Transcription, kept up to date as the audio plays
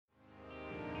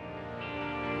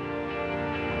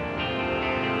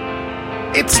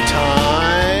It's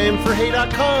time for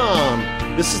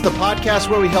Hey.com. This is the podcast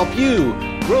where we help you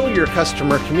grow your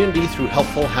customer community through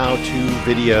helpful how-to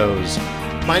videos.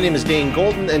 My name is Dane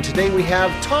Golden, and today we have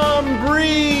Tom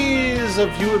Breeze of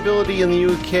Viewability in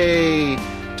the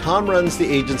UK. Tom runs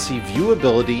the agency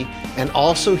Viewability, and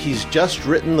also he's just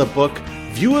written the book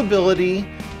Viewability,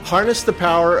 Harness the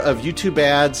Power of YouTube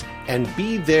Ads, and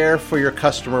Be There for Your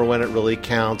Customer When It Really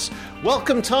Counts.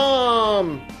 Welcome,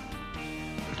 Tom!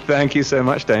 Thank you so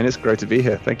much, Dane. It's great to be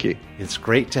here. Thank you. It's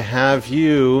great to have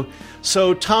you.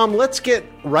 So, Tom, let's get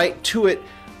right to it.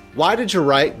 Why did you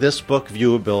write this book,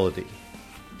 Viewability?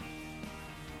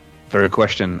 Very good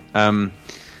question. I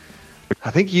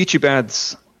think YouTube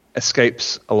ads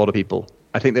escapes a lot of people.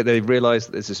 I think that they realize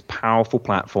that there's this powerful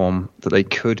platform that they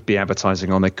could be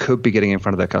advertising on, they could be getting in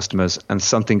front of their customers, and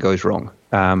something goes wrong.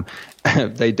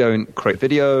 They don't create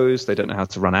videos, they don't know how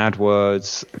to run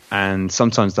AdWords, and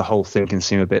sometimes the whole thing can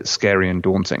seem a bit scary and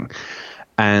daunting.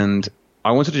 And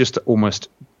I wanted to just almost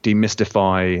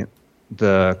demystify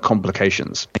the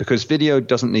complications, because video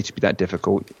doesn't need to be that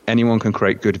difficult. Anyone can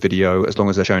create good video as long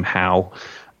as they're shown how.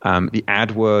 The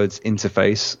AdWords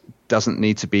interface doesn't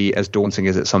need to be as daunting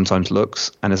as it sometimes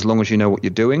looks. And as long as you know what you're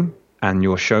doing and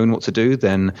you're shown what to do,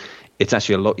 then it's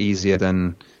actually a lot easier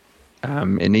than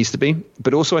it needs to be.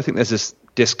 But also I think there's this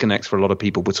disconnect for a lot of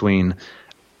people between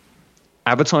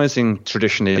advertising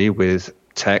traditionally with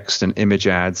text and image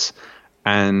ads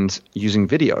and using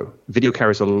video. Video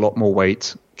carries a lot more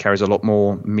weight, carries a lot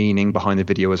more meaning behind the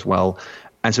video as well.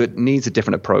 And so it needs a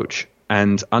different approach.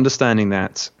 And understanding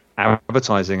that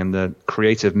advertising and the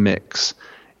creative mix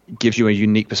gives you a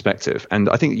unique perspective. And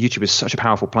I think YouTube is such a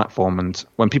powerful platform, and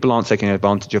when people aren't taking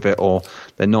advantage of it, or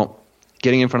they're not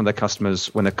getting in front of their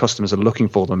customers when their customers are looking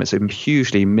for them, it's a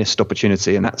hugely missed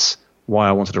opportunity. And that's why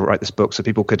I wanted to write this book, so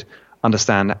people could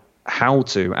understand how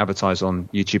to advertise on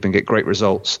YouTube and get great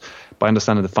results by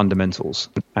understanding the fundamentals.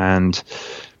 And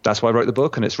that's why I wrote the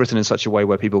book, and it's written in such a way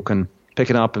where people can pick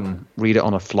it up and read it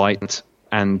on a flight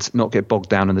and not get bogged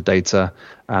down in the data,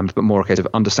 but more a case of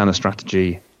understand the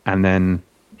strategy, and then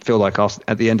feel like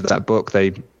at the end of that book,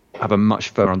 they have a much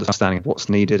further understanding of what's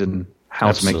needed and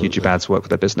how to make YouTube ads work for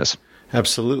their business.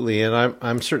 Absolutely, and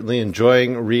I'm certainly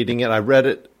enjoying reading it. I read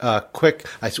it quick.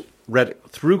 I read it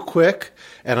through quick,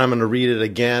 and I'm going to read it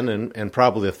again and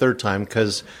probably a third time,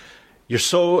 because you're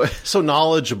so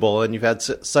knowledgeable and you've had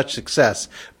such success.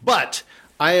 But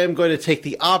I am going to take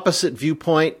the opposite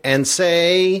viewpoint and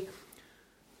say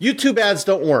YouTube ads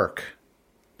don't work.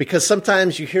 Because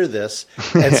sometimes you hear this,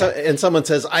 and someone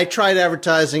says, "I tried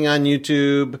advertising on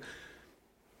YouTube.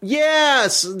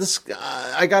 Yes,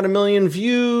 I got 1 million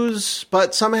views,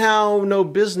 but somehow no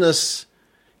business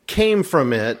came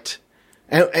from it."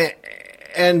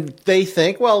 And they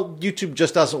think, well, YouTube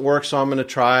just doesn't work, so I'm going to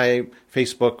try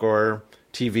Facebook or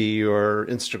TV or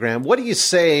Instagram. What do you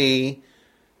say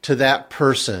to that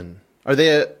person? Are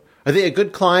they a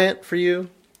good client for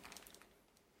you?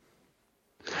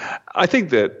 I think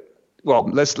that, well,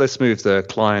 let's move the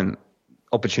client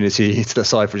opportunity to the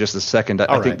side for just a second.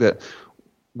 I think that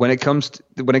when it comes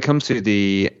to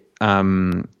the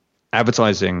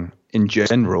advertising in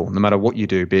general, no matter what you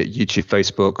do, be it YouTube,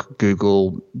 Facebook,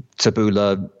 Google,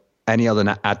 Taboola, any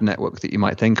other ad network that you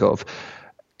might think of,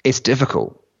 it's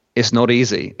difficult. It's not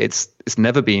easy. It's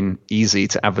never been easy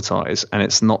to advertise, and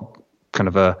it's not kind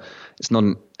of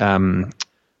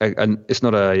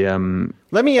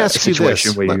Let me ask you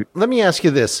this. Let me ask you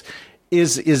this: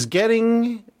 Is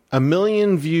getting 1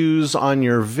 million views on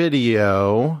your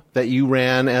video that you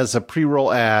ran as a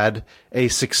pre-roll ad a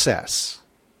success?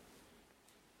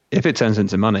 If it turns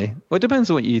into money, well, it depends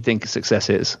on what you think success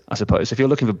is, I suppose. If you're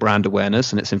looking for brand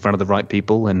awareness and it's in front of the right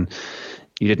people and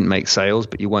you didn't make sales,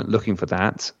 but you weren't looking for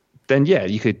that, then yeah,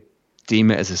 you could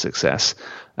deem it as a success.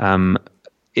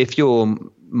 If you're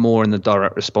more in the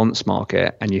direct response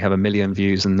market and you have 1 million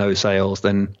views and no sales,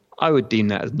 then I would deem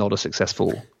that as not a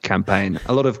successful campaign.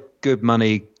 A lot of good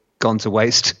money gone to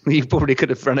waste. You probably could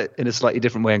have run it in a slightly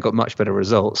different way and got much better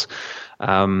results.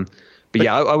 But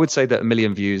yeah, I would say that 1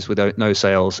 million views without no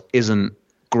sales isn't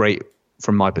great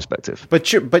from my perspective.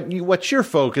 But what you're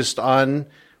focused on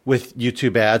with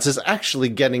YouTube ads is actually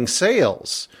getting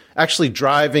sales, actually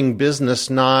driving business,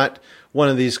 not one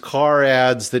of these car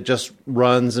ads that just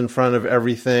runs in front of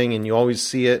everything and you always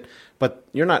see it, but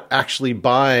you're not actually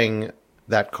buying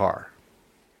that car.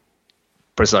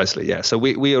 Precisely, yeah. So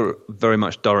we are very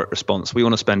much direct response. We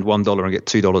want to spend $1 and get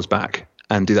 $2 back,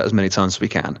 and do that as many times as we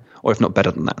can, or if not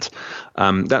better than that.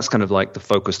 That's kind of like the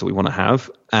focus that we want to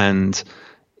have. And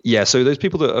yeah, so those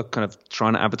people that are kind of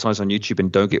trying to advertise on YouTube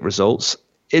and don't get results,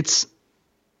 it's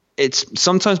It's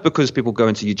sometimes because people go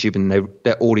into YouTube and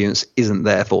their audience isn't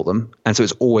there for them, and so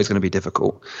it's always going to be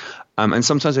difficult. And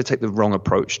sometimes they take the wrong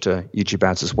approach to YouTube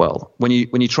ads as well. When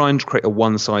you try and create a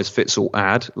one-size-fits-all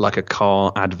ad, like a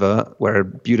car advert where a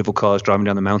beautiful car is driving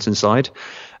down the mountainside,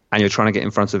 and you're trying to get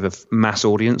in front of a mass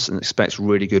audience and expect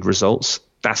really good results,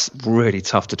 that's really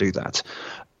tough to do that.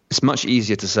 It's much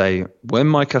easier to say, when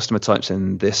my customer types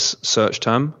in this search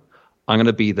term, I'm going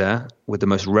to be there with the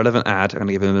most relevant ad. I'm going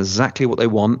to give them exactly what they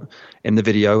want in the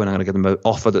video, and I'm going to give them an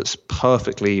offer that's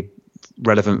perfectly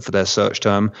relevant for their search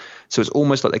term. So it's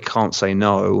almost like they can't say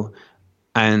no.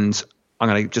 And I'm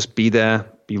going to just be there,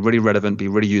 be really relevant, be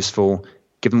really useful,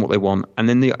 give them what they want. And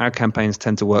then the ad campaigns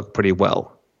tend to work pretty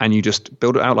well. And you just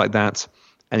build it out like that,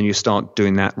 and then you start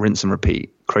doing that rinse and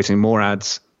repeat, creating more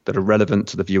ads that are relevant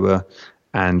to the viewer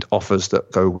and offers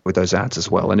that go with those ads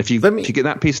as well. And if you get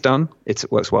that piece done, it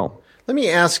works well. Let me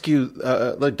ask you,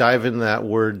 dive into that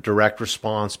word direct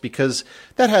response, because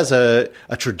that has a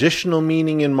traditional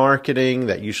meaning in marketing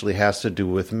that usually has to do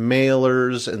with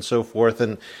mailers and so forth.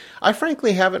 And I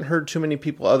frankly haven't heard too many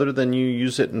people other than you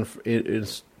use it in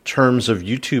terms of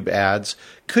YouTube ads.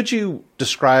 Could you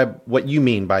describe what you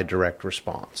mean by direct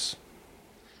response?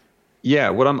 Yeah,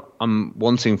 what I'm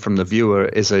wanting from the viewer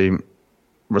is a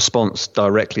response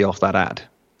directly off that ad.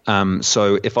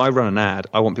 So if I run an ad,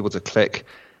 I want people to click,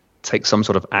 take some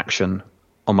sort of action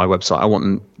on my website. I want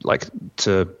them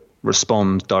to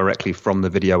respond directly from the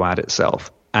video ad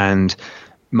itself. And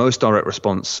most direct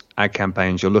response ad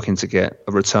campaigns, you're looking to get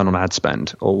a return on ad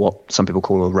spend, or what some people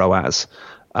call a ROAS.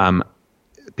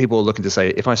 People are looking to say,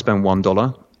 if I spend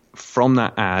 $1 from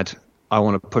that ad, I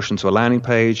want to push them to a landing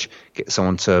page, get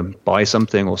someone to buy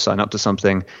something or sign up to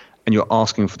something, and you're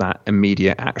asking for that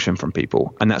immediate action from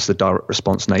people. And that's the direct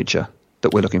response nature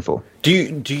that we're looking for. Do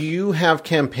you have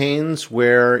campaigns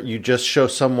where you just show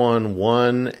someone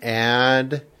one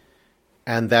ad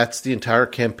and that's the entire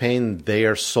campaign? They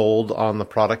are sold on the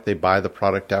product. They buy the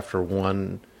product after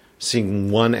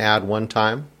seeing one ad one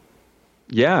time?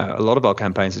 Yeah, a lot of our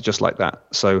campaigns are just like that.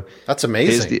 So that's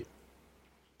amazing.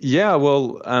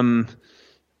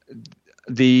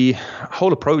 The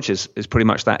whole approach is pretty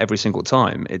much that every single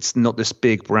time. It's not this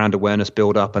big brand awareness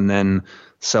build up and then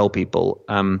sell people.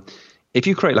 If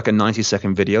you create like a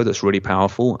 90-second video that's really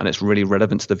powerful and it's really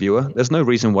relevant to the viewer, there's no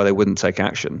reason why they wouldn't take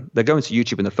action. They're going to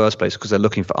YouTube in the first place because they're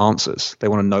looking for answers. They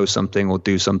want to know something or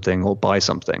do something or buy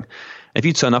something. If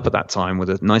you turn up at that time with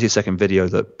a 90-second video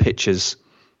that pitches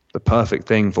the perfect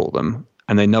thing for them,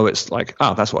 and they know it's like,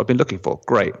 that's what I've been looking for.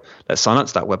 Great. Let's sign up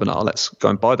to that webinar. Let's go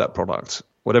and buy that product.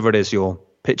 Whatever it is you're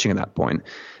pitching at that point.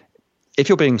 If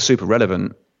you're being super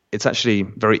relevant, it's actually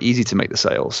very easy to make the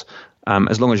sales,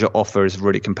 as long as your offer is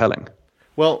really compelling.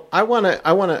 Well, I want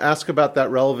to ask about that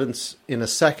relevance in a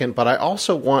second, but I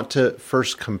also want to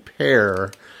first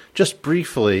compare, just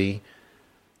briefly,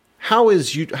 how are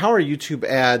YouTube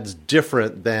ads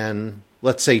different than,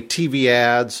 let's say, TV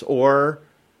ads or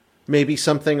maybe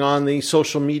something on the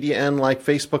social media end like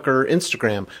Facebook or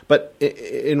Instagram, but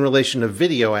in relation to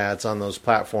video ads on those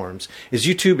platforms? Is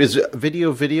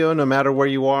video no matter where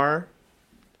you are?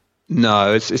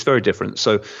 No, it's very different.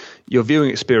 So your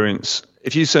viewing experience,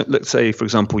 if you let's say, for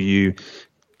example, you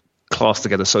class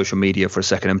together social media for a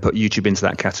second and put YouTube into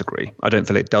that category. I don't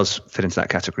feel it does fit into that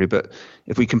category, but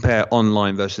if we compare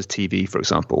online versus TV, for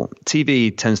example,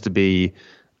 TV tends to be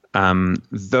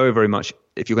very, very much,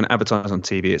 if you're going to advertise on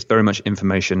TV, it's very much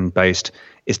information based.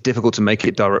 It's difficult to make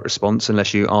it direct response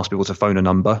unless you ask people to phone a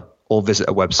number or visit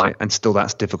a website. And still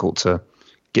that's difficult to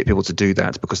get people to do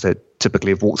that because they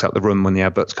typically have walked out the room when the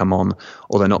adverts come on,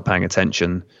 or they're not paying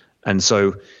attention. And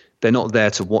so they're not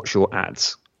there to watch your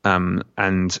ads.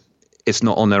 And it's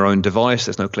not on their own device.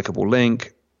 There's no clickable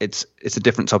link. It's a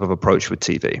different type of approach with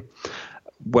TV.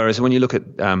 Whereas when you look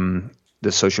at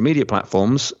the social media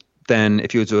platforms, then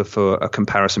if you were to do for a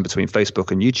comparison between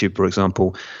Facebook and YouTube, for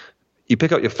example, you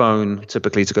pick up your phone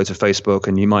typically to go to Facebook,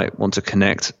 and you might want to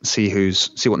connect, see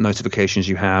what notifications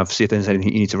you have, see if there's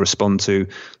anything you need to respond to,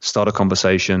 start a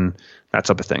conversation, that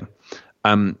type of thing.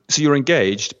 So you're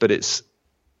engaged, but it's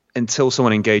until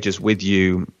someone engages with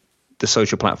you, the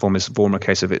social platform is more a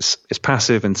case of it's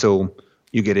passive until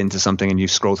you get into something and you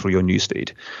scroll through your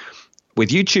newsfeed. With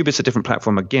YouTube, it's a different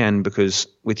platform again, because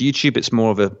with YouTube, it's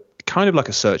more of a kind of like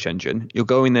a search engine. You're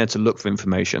going there to look for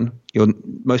information.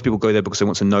 Most people go there because they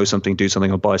want to know something, do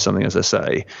something, or buy something, as I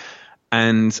say.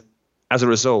 And as a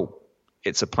result,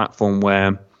 it's a platform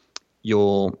where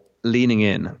you're leaning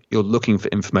in, you're looking for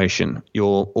information,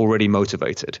 you're already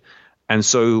motivated. And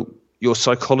so your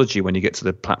psychology when you get to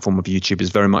the platform of YouTube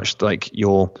is very much like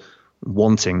you're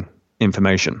wanting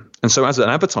information. And so as an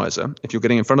advertiser, if you're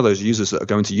getting in front of those users that are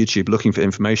going to YouTube looking for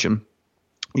information,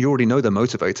 you already know they're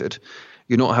motivated.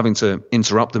 You're not having to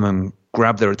interrupt them and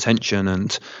grab their attention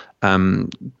and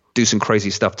do some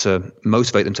crazy stuff to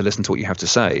motivate them to listen to what you have to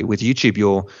say. With YouTube,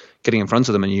 you're getting in front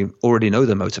of them and you already know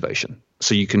their motivation.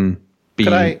 So you can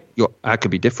be, your ad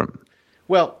could be different.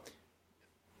 Well,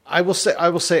 I will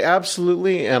say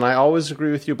absolutely, and I always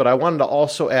agree with you, but I wanted to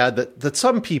also add that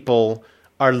some people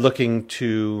are looking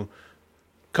to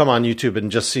come on YouTube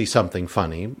and just see something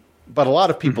funny, but a lot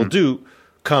of people do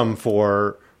come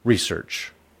for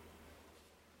research.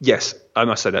 Yes, I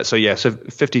must say that. So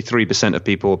 53% of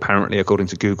people apparently, according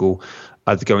to Google,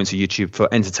 are going to YouTube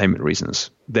for entertainment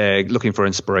reasons. They're looking for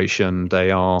inspiration.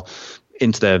 They are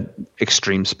into their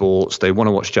extreme sports. They want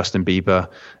to watch Justin Bieber,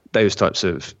 those types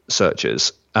of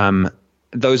searches.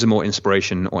 Those are more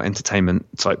inspiration or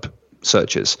entertainment type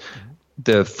searches.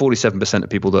 The 47% of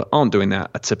people that aren't doing that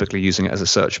are typically using it as a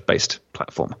search-based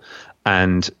platform.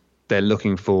 And they're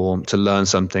looking to learn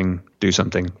something, do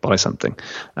something, buy something.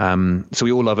 So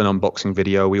we all love an unboxing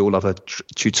video. We all love a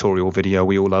tutorial video.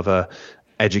 We all love a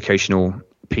educational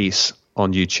piece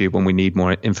on YouTube when we need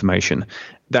more information.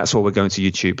 That's why we're going to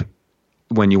YouTube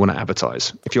when you want to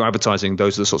advertise. If you're advertising,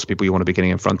 those are the sorts of people you want to be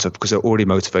getting in front of because they're already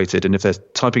motivated. And if they're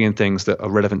typing in things that are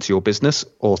relevant to your business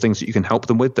or things that you can help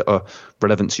them with that are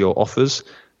relevant to your offers,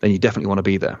 then you definitely want to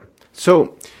be there.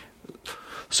 So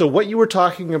what you were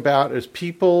talking about is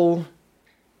people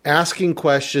asking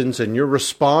questions and you're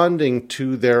responding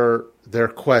to their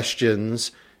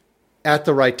questions at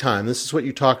the right time. This is what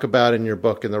you talk about in your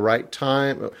book, in the right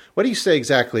time. What do you say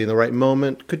exactly? In the right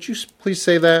moment? Could you please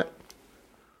say that?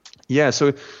 Yeah,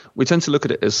 so we tend to look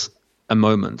at it as a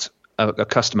moment, a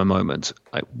customer moment.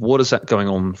 Like, what is that going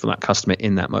on for that customer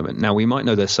in that moment? Now, we might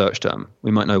know their search term.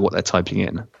 We might know what they're typing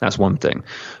in. That's one thing.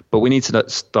 But we need to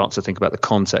start to think about the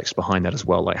context behind that as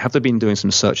well. Like, have they been doing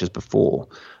some searches before?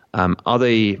 Are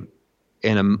they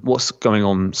what's going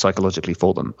on psychologically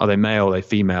for them? Are they male? Are they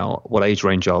female? What age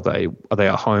range are they? Are they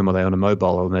at home? Are they on a mobile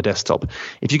or on their desktop?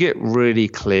 If you get really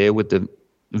clear with the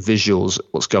visuals,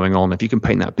 what's going on, if you can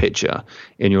paint that picture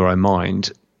in your own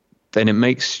mind, then it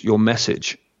makes your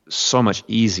message so much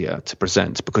easier to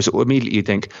present because it will immediately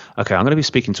think, okay, I'm going to be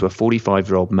speaking to a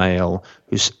 45-year-old male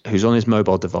who's on his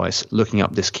mobile device looking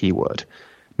up this keyword.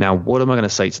 Now, what am I going to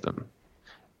say to them?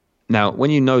 Now, when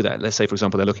you know that, let's say, for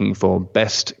example, they're looking for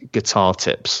best guitar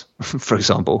tips, for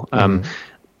example,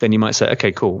 then you might say,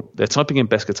 okay, cool. They're typing in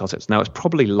best guitar tips. Now, it's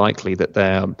probably likely that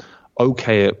they're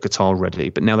okay at guitar ready,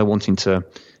 but now they're wanting to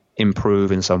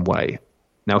improve in some way.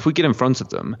 Now, if we get in front of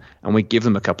them and we give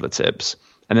them a couple of tips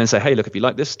and then say, hey, look, if you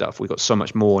like this stuff, we've got so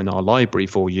much more in our library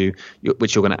for you,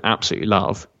 which you're going to absolutely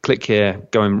love. Click here,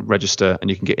 go and register, and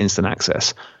you can get instant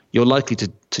access. You're likely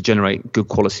to generate good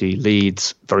quality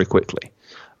leads very quickly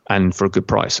and for a good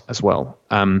price as well.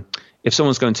 If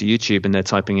someone's going to YouTube and they're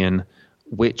typing in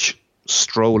which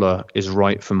stroller is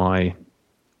right for my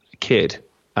kid,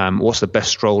 what's the best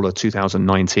stroller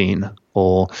 2019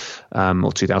 or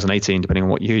 2018, depending on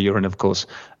what year you're in, of course.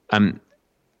 And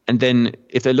then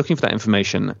if they're looking for that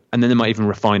information, and then they might even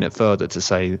refine it further to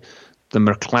say the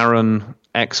McLaren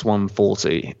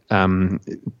X140,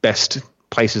 best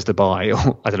places to buy,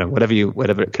 or I don't know,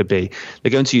 whatever it could be.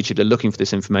 They're going to YouTube, they're looking for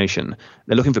this information.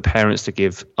 They're looking for parents to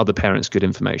give other parents good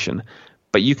information.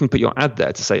 But you can put your ad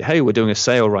there to say, hey, we're doing a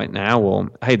sale right now, or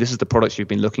hey, this is the products you've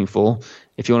been looking for.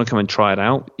 If you want to come and try it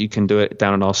out, you can do it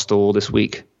down in our store this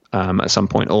week at some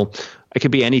point. Or it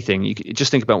could be anything. You could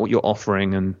just think about what you're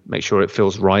offering and make sure it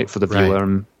feels right for the viewer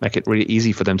and make it really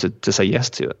easy for them to say yes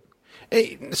to it.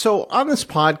 Hey, so on this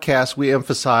podcast, we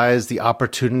emphasize the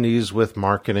opportunities with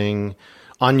marketing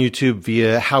on YouTube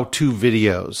via how-to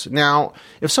videos. Now,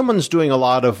 if someone's doing a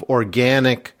lot of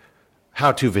organic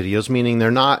how-to videos, meaning they're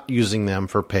not using them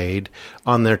for paid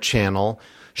on their channel,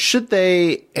 should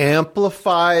they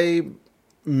amplify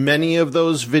many of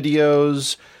those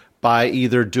videos by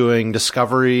either doing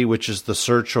discovery, which is the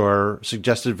search or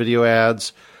suggested video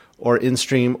ads, or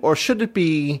in-stream, or should it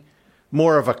be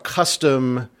more of a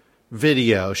custom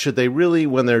video? Should they really,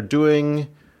 when they're doing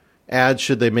ads,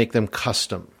 should they make them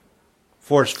custom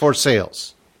for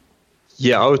sales?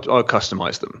 Yeah, I would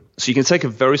customize them. So you can take a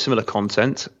very similar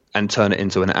content and turn it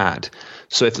into an ad.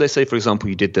 So if, let's say, for example,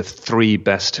 you did the 3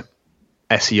 best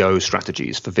SEO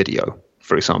strategies for video,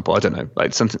 for example, I don't know,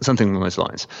 like something along those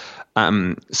lines.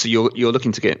 So you're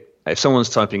looking to get, if someone's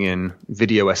typing in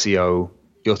video SEO,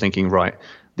 you're thinking, right,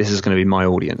 this is going to be my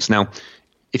audience. Now,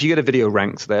 if you get a video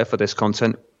ranked there for this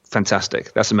content,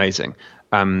 fantastic. That's amazing.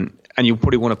 And you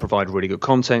probably want to provide really good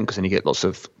content because then you get lots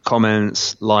of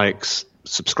comments, likes,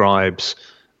 subscribes,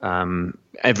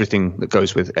 everything that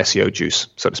goes with SEO juice,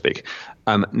 so to speak.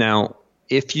 Now,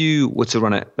 if you were to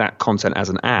run that content as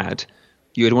an ad,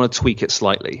 you would want to tweak it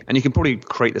slightly, and you can probably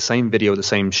create the same video, the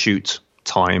same shoot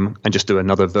time, and just do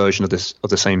another version of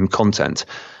the same content.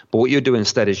 But what you'd do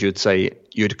instead is you'd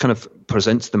kind of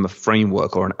present to them a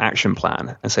framework or an action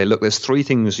plan and say, look, there's 3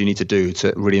 things you need to do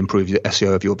to really improve the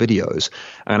SEO of your videos.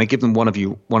 And I give them one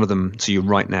of them to you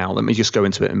right now. Let me just go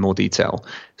into it in more detail.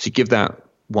 So you give that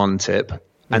one tip,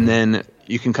 and then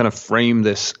you can kind of frame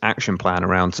this action plan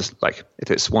around just like, if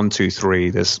it's 1, 2, 3,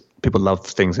 there's people love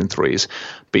things in threes,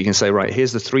 but you can say, right,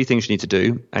 here's the 3 things you need to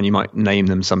do. And you might name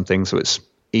them something so it's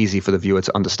easy for the viewer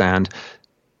to understand.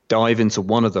 Dive into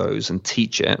one of those and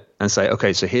teach it and say,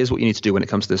 okay, so here's what you need to do when it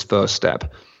comes to this first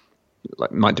step.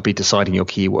 Like, might be deciding your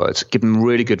keywords. Give them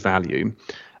really good value,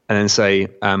 and then say,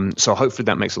 so hopefully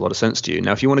that makes a lot of sense to you.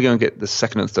 Now, if you want to go and get the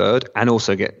second and third and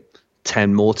also get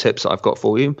 10 more tips that I've got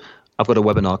for you, I've got a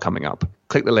webinar coming up.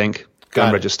 Click the link, go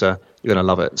and register. You're going to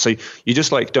love it. So you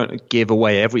just don't give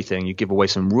away everything. You give away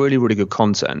some really, really good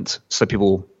content so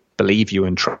people believe you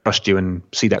and trust you and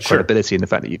see that credibility in the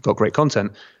fact that you've got great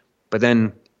content. But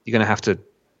then you're going to have to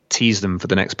tease them for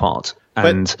the next part.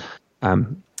 But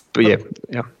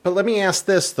let me ask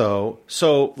this, though.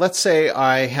 So let's say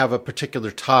I have a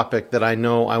particular topic that I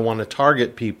know I want to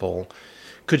target people.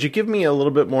 Could you give me a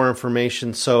little bit more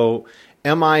information? So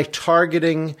am I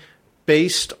targeting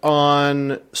based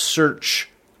on search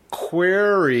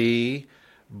query,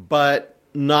 but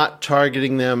not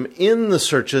targeting them in the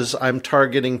searches? I'm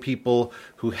targeting people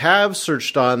who have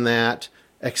searched on that,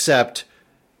 except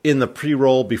in the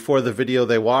pre-roll before the video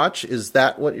they watch. Is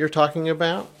that what you're talking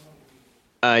about?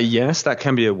 Yes, that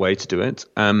can be a way to do it.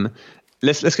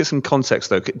 Let's get some context,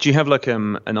 though. Do you have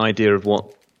an idea of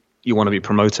what you want to be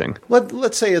promoting?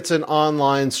 Let's say it's an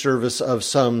online service of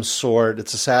some sort.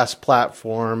 It's a SaaS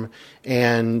platform,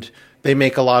 and they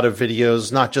make a lot of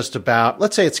videos, not just about,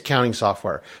 let's say it's accounting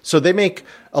software. So they make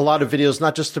a lot of videos,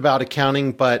 not just about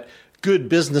accounting, but good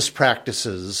business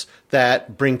practices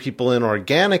that bring people in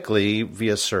organically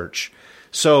via search.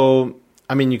 So,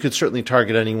 I mean, you could certainly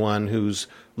target anyone who's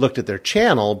looked at their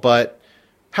channel, but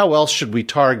how else should we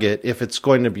target if it's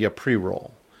going to be a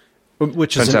pre-roll,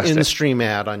 which is an in-stream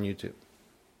ad on YouTube?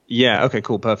 Yeah, okay,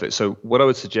 cool, perfect. So what I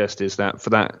would suggest is that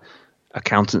for that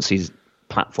accountancy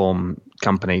platform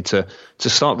company to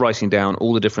start writing down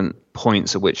all the different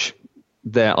points at which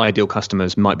their ideal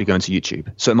customers might be going to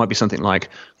YouTube. So it might be something like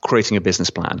creating a business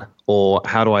plan, or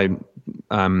how do I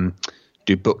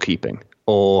do bookkeeping,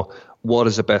 or what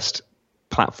is the best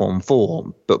platform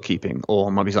for bookkeeping, or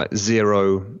it might be like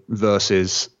Xero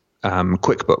versus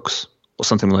QuickBooks or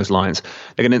something along those lines.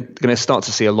 They're going to start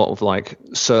to see a lot of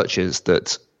searches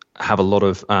that have a lot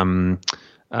of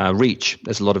reach.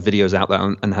 There's a lot of videos out there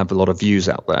and have a lot of views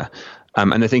out there.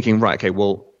 And they're thinking, right, okay,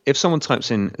 well, if someone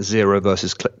types in Xero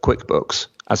versus QuickBooks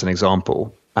as an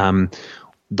example,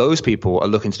 those people are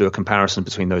looking to do a comparison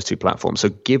between those two platforms. So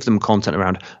give them content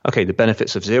around, okay, the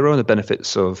benefits of Xero and the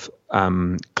benefits of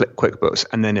QuickBooks.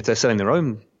 And then if they're selling their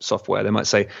own software, they might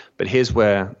say, but here's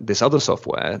where this other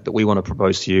software that we want to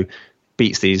propose to you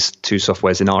beats these two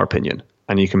softwares in our opinion.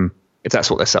 And you can, if that's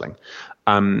what they're selling.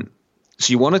 So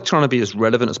you want to try to be as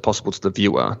relevant as possible to the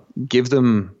viewer, give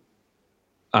them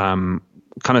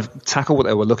kind of tackle what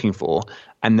they were looking for,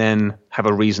 and then have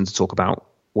a reason to talk about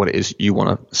what it is you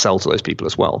want to sell to those people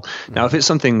as well. Mm-hmm. Now, if it's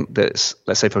something that's,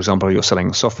 let's say, for example, you're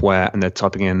selling software and they're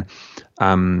typing in,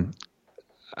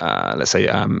 let's say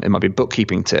it might be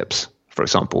bookkeeping tips, for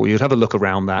example, you'd have a look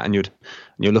around that and you'd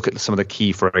look at some of the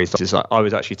key phrases. I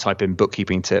would actually type in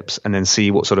bookkeeping tips and then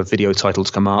see what sort of video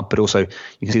titles come up. But also you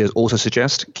can see there's auto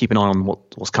suggest. Keep an eye on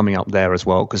what's coming up there as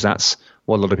well, because that's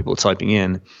what a lot of people are typing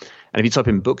in. And if you type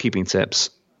in bookkeeping tips,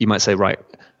 you might say, right,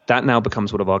 that now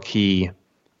becomes one of our key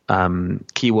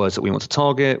keywords that we want to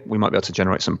target. We might be able to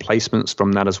generate some placements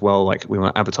from that as well. Like we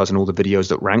want to advertise on all the videos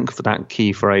that rank for that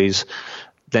key phrase.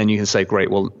 Then you can say, great,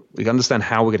 well, we understand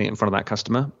how we're getting it in front of that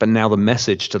customer, but now the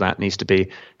message to that needs to be,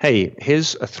 hey,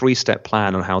 here's a 3-step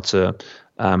plan on how to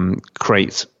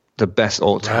create the best,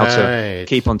 or how to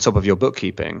keep on top of your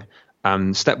bookkeeping.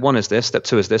 Step 1 is this, step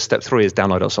 2 is this, step 3 is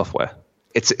download our software.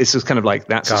 It's just kind of like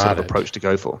that's the sort of approach to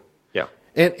go for. Yeah.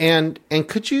 And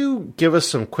could you give us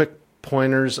some quick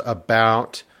pointers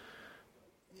about,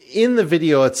 in the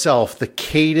video itself, the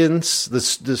cadence, the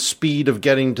speed of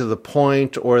getting to the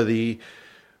point, or the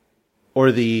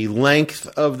length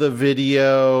of the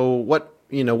video?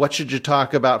 What should you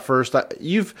talk about first?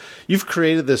 You've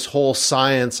created this whole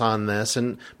science on this,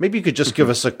 and maybe you could just give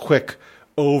us a quick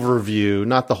overview,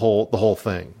 not the whole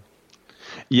thing.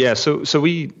 Yeah. So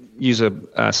we use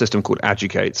a system called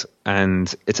Educate,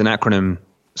 and it's an acronym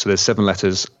So there's 7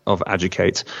 letters of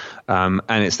educate, and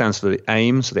it stands for the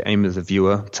aim. So the aim of the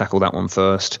viewer, tackle that one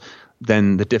first.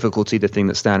 Then the difficulty, the thing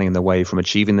that's standing in the way from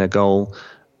achieving their goal.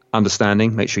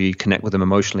 Understanding, make sure you connect with them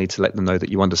emotionally to let them know that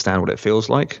you understand what it feels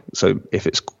like. So if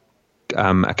it's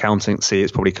accountancy,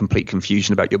 it's probably complete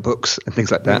confusion about your books and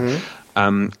things like that.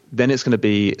 Then it's going to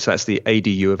be, so that's the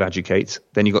ADU of educate.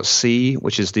 Then you've got C,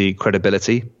 which is the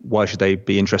credibility. Why should they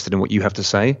be interested in what you have to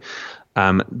say?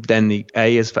 Then the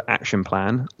A is for action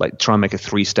plan, like try and make a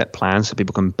 3-step plan so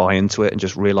people can buy into it and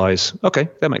just realize, okay,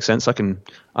 that makes sense. I can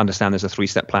understand there's a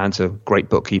 3-step plan to great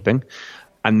bookkeeping.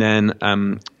 And then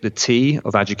the T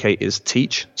of educate is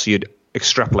teach. So you'd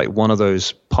extrapolate one of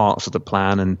those parts of the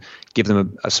plan and give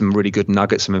them some really good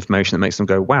nuggets, some information that makes them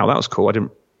go, wow, that was cool. I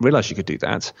didn't realize you could do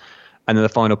that. And then the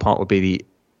final part would be the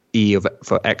E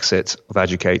for exit of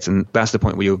educate. And that's the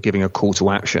point where you're giving a call to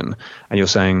action and you're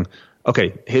saying,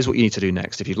 okay, here's what you need to do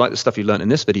next. If you like the stuff you learned in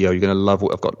this video, you're going to love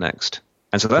what I've got next.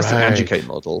 And so that's the educate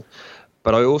model.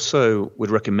 But I also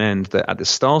would recommend that at the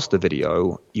start of the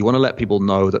video, you want to let people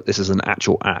know that this is an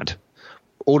actual ad.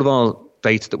 All of our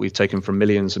data that we've taken from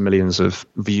millions and millions of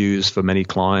views for many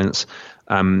clients,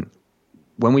 when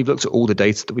we've looked at all the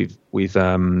data that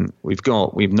we've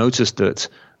got, we've noticed that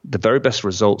the very best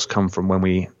results come from when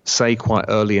we say quite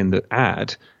early in the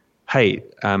ad, hey,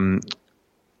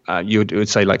 you would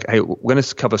say like, hey, we're going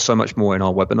to cover so much more in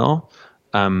our webinar,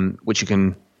 which you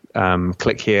can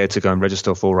click here to go and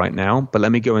register for right now. But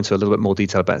let me go into a little bit more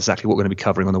detail about exactly what we're going to be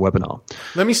covering on the webinar.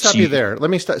 Let me stop you there.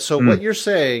 So what you're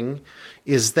saying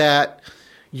is that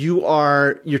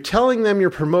you're telling them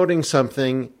you're promoting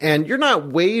something and you're not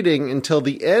waiting until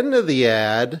the end of the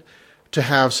ad to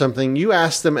have something. You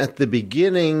ask them at the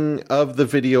beginning of the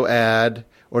video ad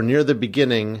or near the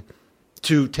beginning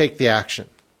to take the action.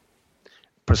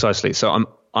 Precisely. So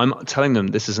I'm telling them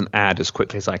this is an ad as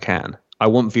quickly as I can. I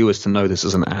want viewers to know this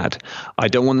is an ad. I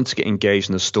don't want them to get engaged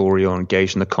in the story or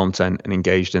engaged in the content and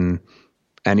engaged in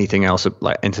anything else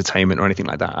like entertainment or anything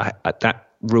like that. That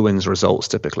ruins results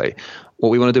typically. What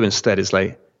we want to do instead is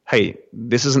like, hey,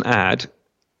 this is an ad.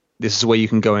 This is where you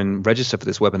can go and register for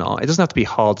this webinar. It doesn't have to be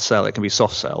hard sell. It can be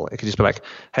soft sell. It can just be like,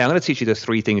 hey, I'm going to teach you the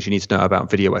 3 things you need to know about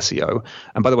video SEO.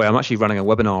 And by the way, I'm actually running a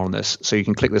webinar on this. So you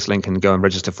can click this link and go and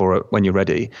register for it when you're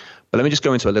ready. But let me just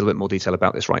go into a little bit more detail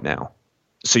about this right now.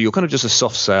 So you're kind of just a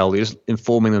soft sell. You're just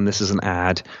informing them this is an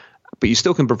ad, but you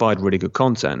still can provide really good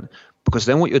content because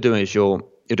then what you're doing is you're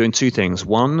doing 2 things.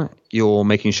 One, you're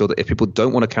making sure that if people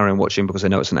don't want to carry on watching because they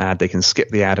know it's an ad, they can skip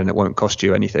the ad and it won't cost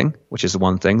you anything, which is the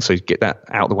one thing. So you get that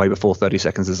out of the way before 30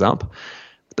 seconds is up.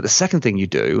 But the second thing you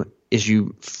do is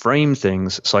you frame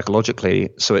things psychologically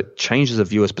so it changes a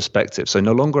viewer's perspective. So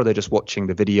no longer are they just watching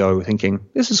the video thinking,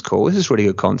 this is cool, this is really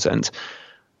good content.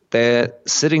 They're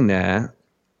sitting there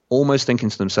almost thinking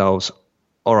to themselves,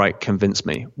 all right, convince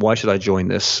me. Why should I join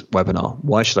this webinar?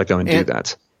 Why should I go and do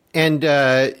that? And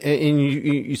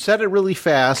you said it really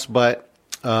fast, but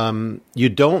you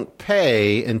don't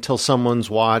pay until someone's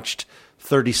watched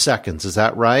 30 seconds. Is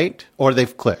that right? Or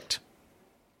they've clicked?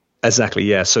 Exactly,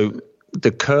 yeah. So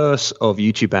the curse of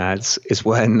YouTube ads is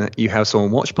when you have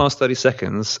someone watch past 30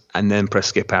 seconds and then press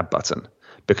skip ad button,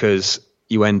 because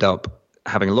you end up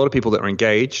having a lot of people that are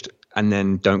engaged and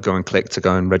then don't go and click to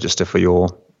go and register for your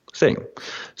thing.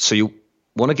 So you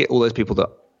want to get all those people that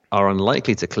are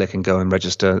unlikely to click and go and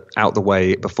register out the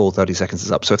way before 30 seconds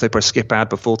is up. So if they press skip ad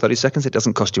before 30 seconds, it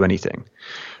doesn't cost you anything.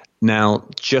 Now,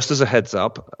 just as a heads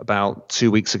up, about 2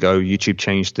 weeks ago, YouTube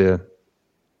changed the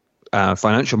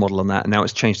financial model on that, and now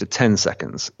it's changed to 10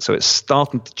 seconds. So it's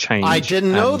starting to change. I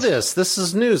didn't know this. This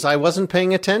is news. I wasn't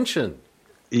paying attention.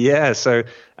 Yeah, so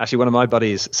actually one of my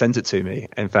buddies sent it to me,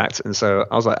 in fact, and so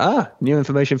I was like, new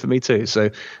information for me too. So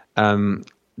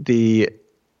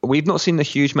we've not seen a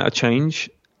huge amount of change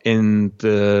in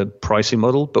the pricing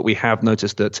model, but we have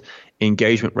noticed that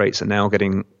engagement rates are now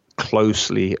getting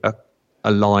closely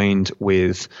aligned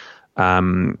with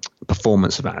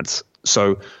performance of ads.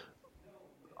 So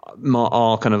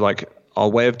our kind of like our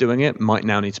way of doing it might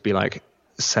now need to be like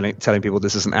telling people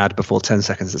this is an ad before 10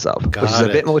 seconds is up, which is a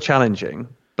bit more challenging,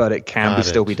 but it can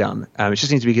still be done. It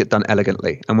just needs to be done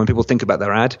elegantly. And when people think about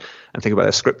their ad and think about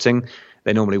their scripting,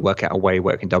 they normally work out a way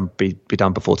where it can be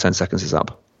done before 10 seconds is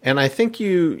up. And I think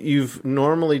you've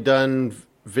normally done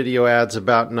video ads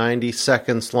about 90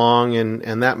 seconds long,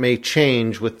 and that may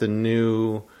change with the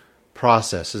new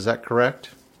process. Is that correct?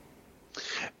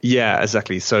 Yeah,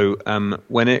 exactly. So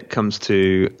when it comes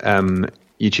to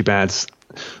YouTube ads,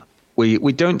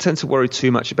 we don't tend to worry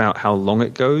too much about how long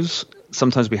it goes.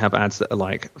 Sometimes we have ads that are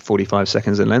like 45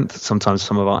 seconds in length. Sometimes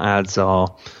some of our ads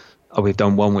we've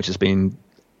done one which has been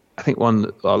I think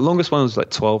our longest one was like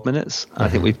 12 minutes. I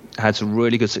think we've had some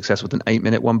really good success with an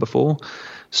 8-minute one before.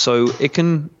 So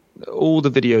all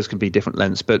the videos can be different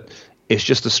lengths, but it's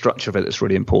just the structure of it that's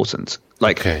really important.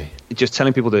 Like just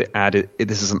telling people to add it,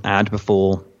 this is an ad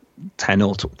before 10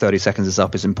 or 30 seconds is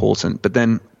up is important. But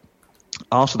then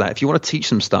after that, if you want to teach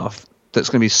them stuff that's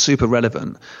going to be super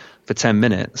relevant for 10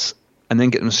 minutes and then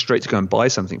get them straight to go and buy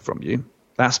something from you,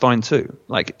 that's fine too.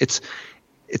 Like it's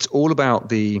all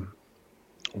about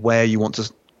where you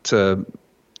want to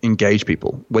engage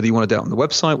people, whether you want to do it on the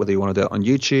website, whether you want to do it on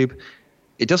YouTube.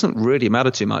 It doesn't really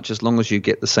matter too much as long as you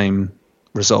get the same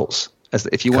results. As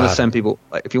if you want to send people,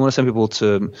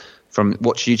 to from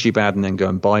watch YouTube ad and then go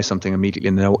and buy something immediately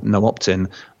and no opt-in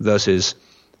versus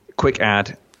quick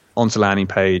ad onto landing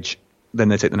page, then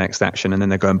they take the next action and then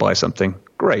they go and buy something.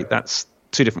 Great, that's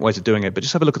two different ways of doing it. But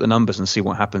just have a look at the numbers and see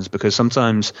what happens, because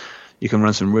sometimes you can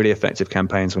run some really effective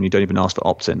campaigns when you don't even ask for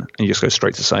opt-in and you just go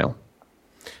straight to sale.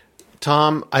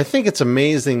 Tom, I think it's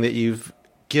amazing that you've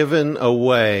given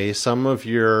away some of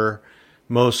your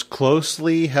most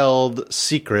closely held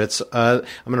secrets. I'm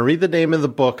going to read the name of the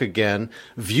book again.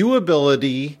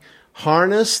 Viewability,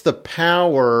 Harness the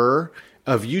Power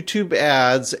of YouTube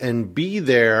Ads and Be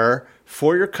There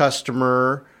for Your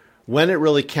Customer When It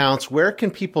Really Counts. Where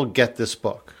can people get this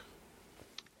book?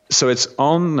 So it's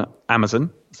on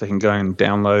Amazon. So they can go and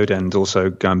download and also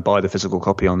go and buy the physical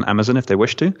copy on Amazon if they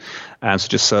wish to. So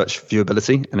just search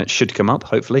Viewability and it should come up,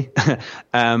 hopefully.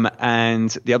 And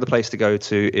the other place to go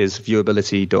to is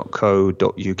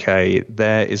viewability.co.uk.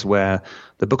 There is where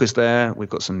the book is there. We've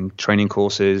got some training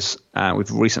courses.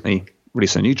 We've recently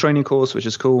released a new training course, which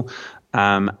is cool.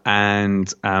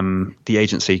 And the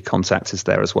agency contact is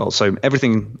there as well. So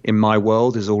everything in my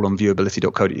world is all on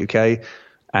viewability.co.uk.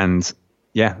 And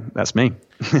yeah, that's me.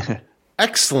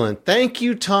 Excellent. Thank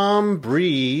you, Tom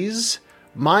Breeze.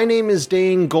 My name is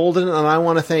Dane Golden, and I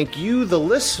want to thank you, the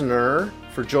listener,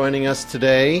 for joining us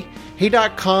today.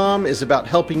 Hey.com is about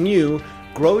helping you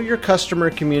grow your customer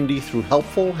community through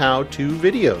helpful how-to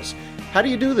videos. How do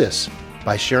you do this?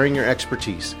 By sharing your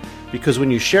expertise. Because when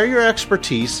you share your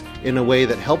expertise in a way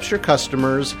that helps your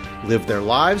customers live their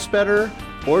lives better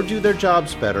or do their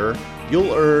jobs better,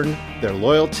 you'll earn their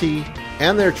loyalty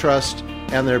and their trust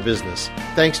and their business.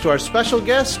 Thanks to our special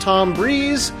guest, Tom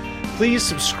Breeze. Please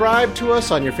subscribe to us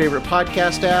on your favorite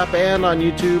podcast app and on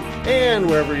YouTube and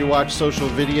wherever you watch social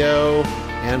video.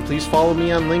 And please follow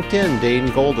me on LinkedIn,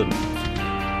 Dane Golden.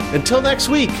 Until next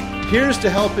week, here's to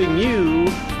helping you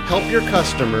help your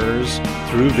customers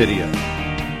through video.